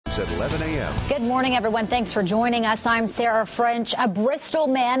at 11 a.m. Good morning, everyone. Thanks for joining us. I'm Sarah French. A Bristol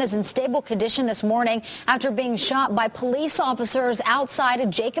man is in stable condition this morning after being shot by police officers outside a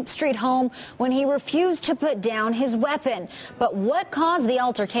Jacob Street home when he refused to put down his weapon. But what caused the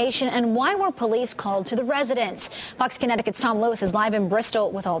altercation and why were police called to the residence? Fox Connecticut's Tom Lewis is live in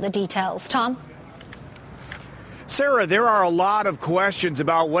Bristol with all the details. Tom? Sarah, there are a lot of questions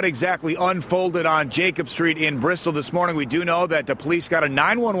about what exactly unfolded on Jacob Street in Bristol this morning. We do know that the police got a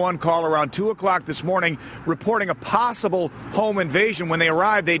 911 call around 2 o'clock this morning reporting a possible home invasion. When they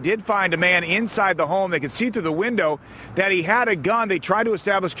arrived, they did find a man inside the home. They could see through the window that he had a gun. They tried to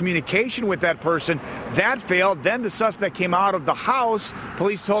establish communication with that person. That failed. Then the suspect came out of the house.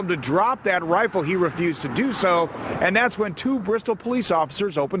 Police told him to drop that rifle. He refused to do so. And that's when two Bristol police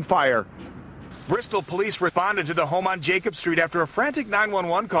officers opened fire. Bristol police responded to the home on Jacob Street after a frantic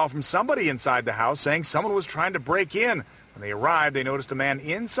 911 call from somebody inside the house saying someone was trying to break in. When they arrived, they noticed a man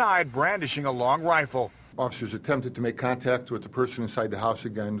inside brandishing a long rifle. Officers attempted to make contact with the person inside the house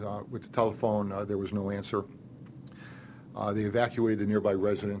again with the telephone. There was no answer. They evacuated the nearby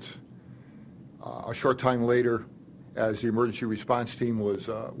residence. A short time later, as the emergency response team was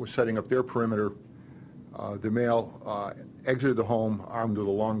setting up their perimeter, the male exited the home armed with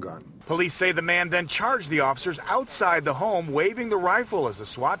a long gun. Police say the man then charged the officers outside the home, waving the rifle as the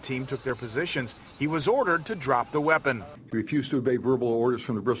SWAT team took their positions. He was ordered to drop the weapon. He refused to obey verbal orders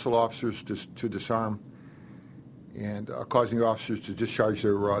from the Bristol officers to disarm, and causing the officers to discharge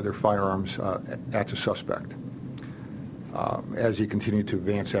their firearms at the suspect as he continued to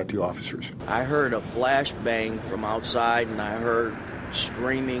advance at the officers. I heard a flash bang from outside, and I heard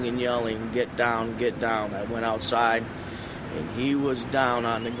screaming and yelling, "Get down, get down." I went outside, and he was down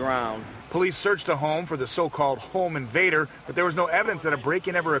on the ground. Police searched the home for the so-called home invader, but there was no evidence that a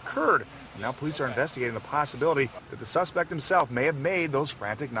break-in ever occurred. Now police are investigating the possibility that the suspect himself may have made those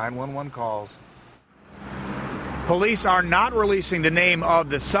frantic 911 calls. Police are not releasing the name of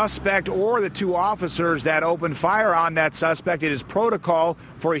the suspect or the two officers that opened fire on that suspect. It is protocol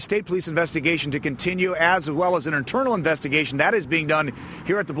for a state police investigation to continue, as well as an internal investigation that is being done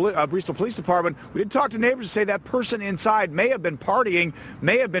here at the Bristol Police Department. We did talk to neighbors to say that person inside may have been partying,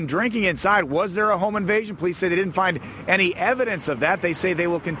 may have been drinking inside. Was there a home invasion? Police say they didn't find any evidence of that. They say they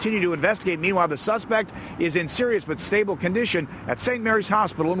will continue to investigate. Meanwhile, the suspect is in serious but stable condition at St. Mary's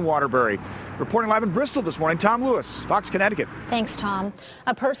Hospital in Waterbury. Reporting live in Bristol this morning, Tom Lewis, Fox Connecticut. Thanks, Tom.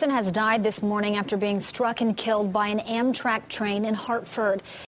 A person has died this morning after being struck and killed by an Amtrak train in Hartford.